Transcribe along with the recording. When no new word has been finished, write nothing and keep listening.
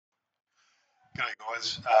G'day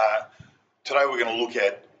guys. Today we're going to look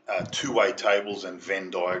at two-way tables and Venn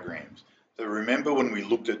diagrams. So remember when we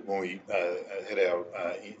had our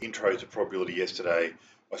intro to probability yesterday,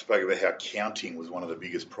 I spoke about how counting was one of the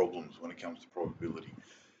biggest problems when it comes to probability.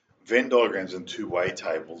 Venn diagrams and two-way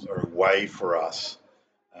tables are a way for us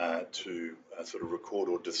to sort of record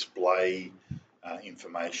or display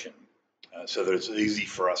information so that it's easy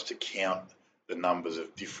for us to count the numbers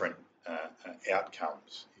of different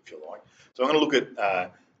outcomes, if you like. So I'm going to look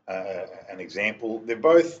at an example. They're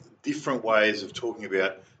both different ways of talking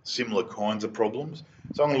about similar kinds of problems.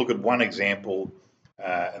 So I'm going to look at one example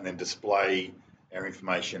and then display our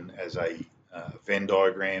information as a Venn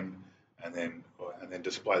diagram, and then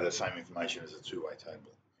display the same information as a two-way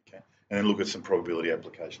table. Okay, and then look at some probability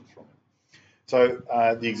applications from it. So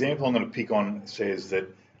the example I'm going to pick on says that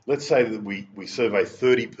let's say that we survey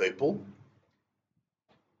 30 people.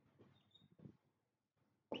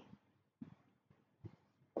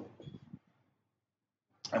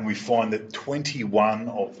 And we find that 21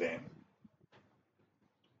 of them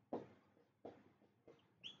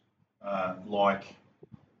like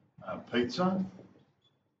pizza,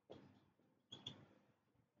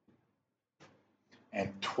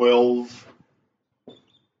 and 12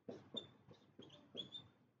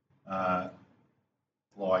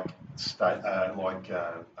 like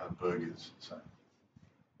burgers. So.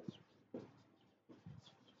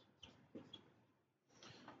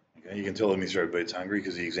 Okay, you can tell that Mr. Obeid's hungry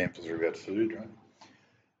because the examples are about food, right?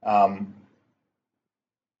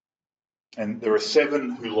 And there are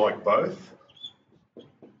 7 who like both.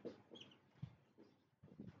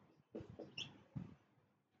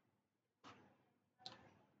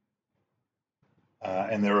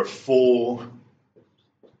 And there are 4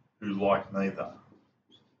 who like neither.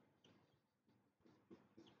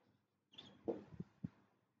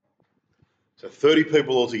 So 30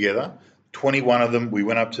 people altogether, 21 of them, we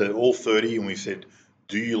went up to all 30 and we said,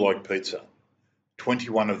 do you like pizza?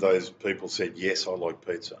 21 of those people said, yes, I like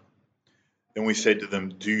pizza. Then we said to them,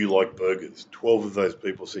 do you like burgers? 12 of those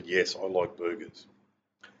people said, yes, I like burgers.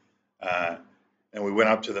 And we went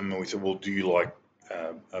up to them and we said, well, do you like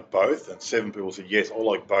both? And 7 people said, yes, I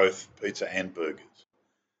like both pizza and burgers.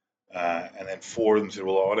 And then 4 of them said,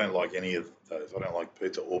 well, I don't like any of those. I don't like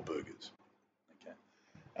pizza or burgers. Okay.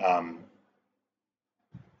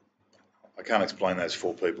 I can't explain those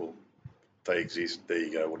 4 people. They exist. There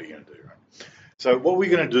you go. What are you going to do, right? So what we're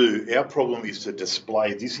going to do, our problem is to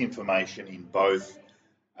display this information in both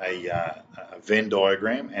a Venn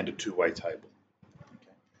diagram and a two-way table.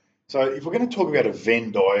 Okay. So if we're going to talk about a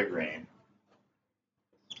Venn diagram,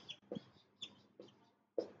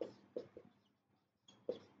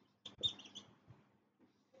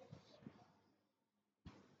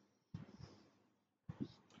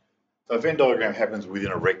 so a Venn diagram happens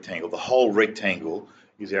within a rectangle. The whole rectangle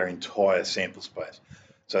is our entire sample space.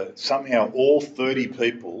 So somehow all 30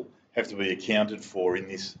 people have to be accounted for in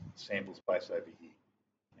this sample space over here.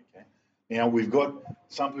 Okay. Now we've got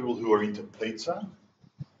some people who are into pizza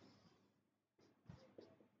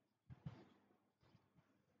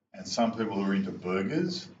and some people who are into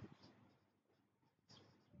burgers.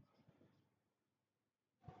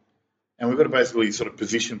 And we've got to basically sort of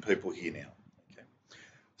position people here now. Okay.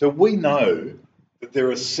 So we know that there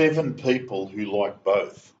are 7 people who like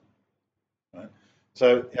both. Right?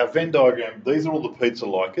 So our Venn diagram, these are all the pizza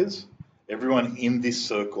likers. Everyone in this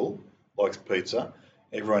circle likes pizza.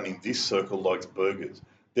 Everyone in this circle likes burgers.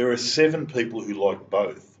 There are 7 people who like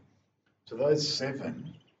both. So those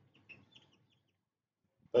 7,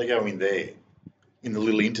 they go in there, in the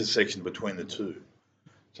little intersection between the two.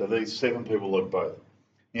 So these 7 people like both.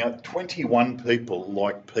 Now, 21 people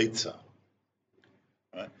like pizza.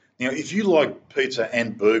 Right? Now, if you like pizza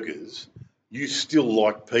and burgers, you still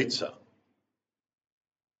like pizza.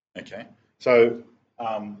 Okay, so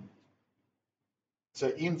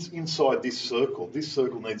inside this circle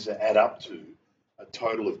needs to add up to a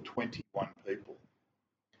total of 21 people.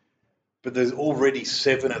 But there's already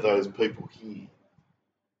 7 of those people here.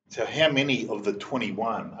 So how many of the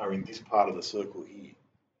 21 are in this part of the circle here?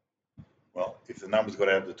 Well, if the number's got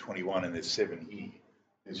out to 21 and there's 7 here,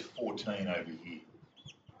 there's 14 over here.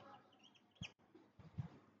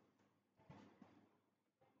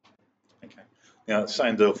 Okay. Now,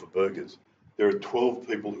 same deal for burgers. There are 12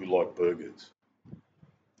 people who like burgers,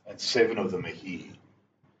 and 7 of them are here.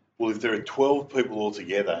 Well, if there are 12 people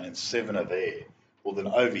altogether and 7 are there, well, then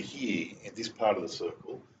over here, in this part of the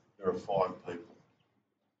circle, there are 5 people.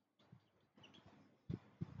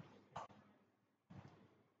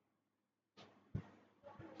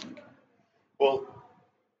 Okay. Well,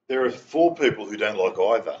 there are 4 people who don't like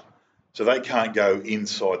either, so they can't go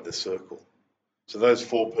inside the circle. So those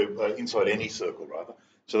 4 people, inside any circle rather,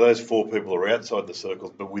 so those 4 people are outside the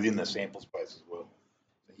circles but within the sample space as well.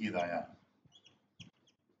 So here they are.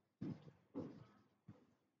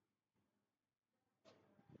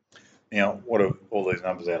 Now, what do all these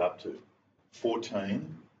numbers add up to?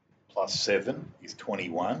 14 plus 7 is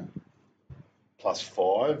 21, plus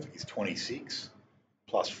 5 is 26,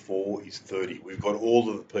 plus 4 is 30. We've got all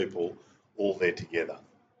of the people all there together.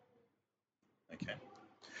 Okay.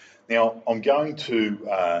 Now, I'm going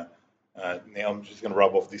to, now I'm just going to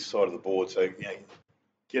rub off this side of the board so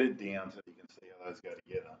get it down so you can see how those go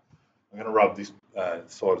together. I'm going to rub this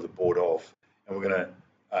side of the board off, and we're going to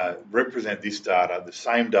represent this data, the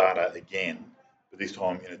same data again, but this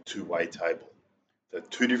time in a two-way table. So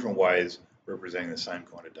 2 different ways representing the same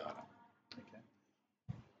kind of data. Okay.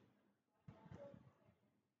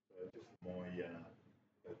 So just my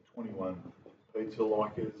 21 pizza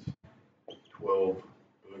likers, 12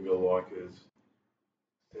 burger likers,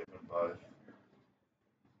 7 both,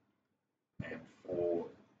 and 4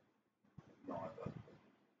 neither.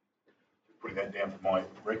 Putting that down for my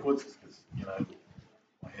records because,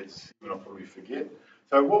 my head's going to probably forget.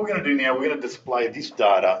 So what we're going to do now, we're going to display this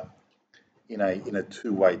data in a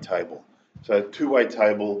two-way table. So a two-way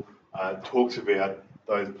table talks about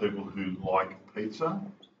those people who like pizza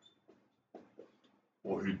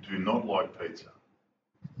or who do not like pizza.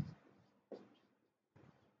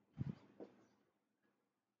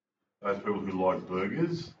 Those people who like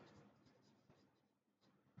burgers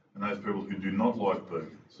and those people who do not like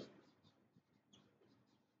burgers.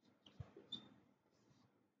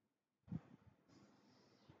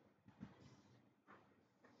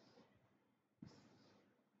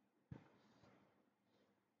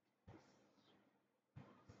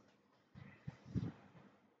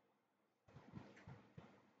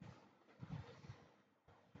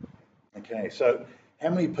 Okay, so how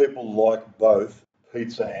many people like both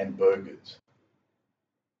pizza and burgers?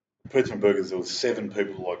 Pizza and burgers, there were 7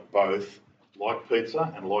 people who like both. Like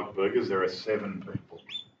pizza and like burgers, there are 7 people.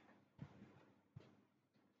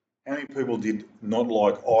 How many people did not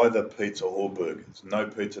like either pizza or burgers? No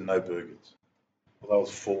pizza, no burgers. Well, that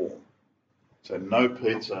was 4. So no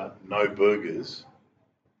pizza, no burgers,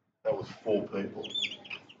 that was 4 people.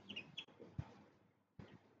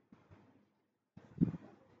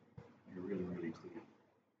 Really, really clear.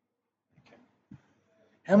 Okay.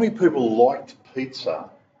 How many people liked pizza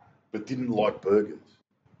but didn't like burgers?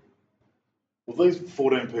 Well, these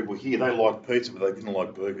 14 people here, they like pizza but they didn't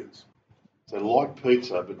like burgers. So like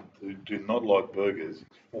pizza but who do not like burgers is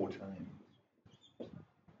 14.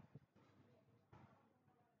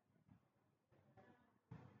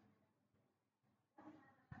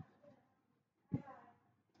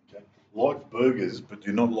 Okay. Like burgers but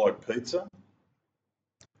do not like pizza.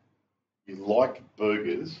 You like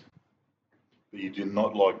burgers but you do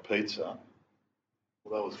not like pizza.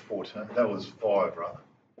 Well, that was 14. That was 5, rather.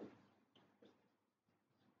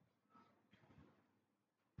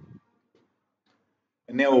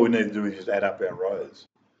 And now all we need to do is just add up our rows.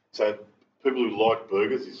 So people who like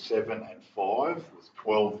burgers is 7 and 5, was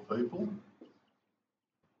 12 people.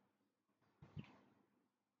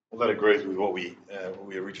 Well, that agrees with what we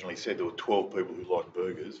originally said. There were 12 people who like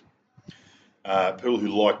burgers. People who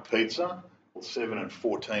like pizza, well, 7 and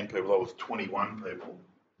 14 people, that was 21 people.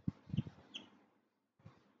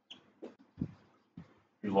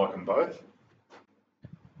 Who like them both.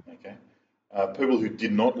 Okay. People who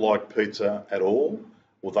did not like pizza at all,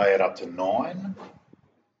 well, they add up to 9.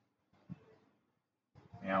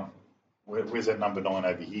 Now, where's that number 9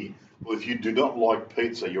 over here? Well, if you do not like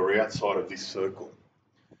pizza, you're outside of this circle.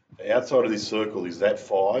 Outside of this circle is that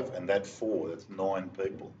 5 and that 4. That's 9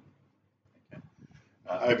 people. Okay.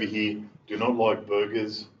 Over here, do not like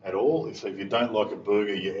burgers at all. So if you don't like a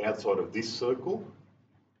burger, you're outside of this circle.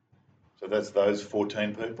 So that's those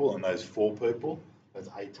 14 people and those 4 people. That's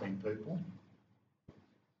 18 people.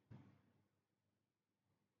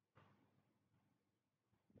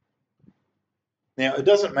 Now, it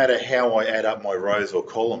doesn't matter how I add up my rows or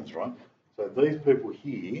columns, right? So these people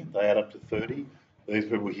here, they add up to 30. These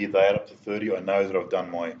people here, they add up to 30. I know that I've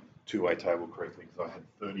done my two-way table correctly because I had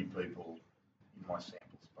 30 people in my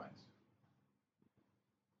sample space.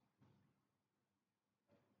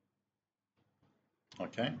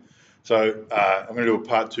 Okay, so I'm going to do a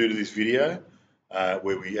part 2 to this video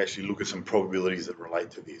where we actually look at some probabilities that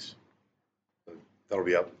relate to this. So that'll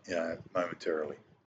be up momentarily.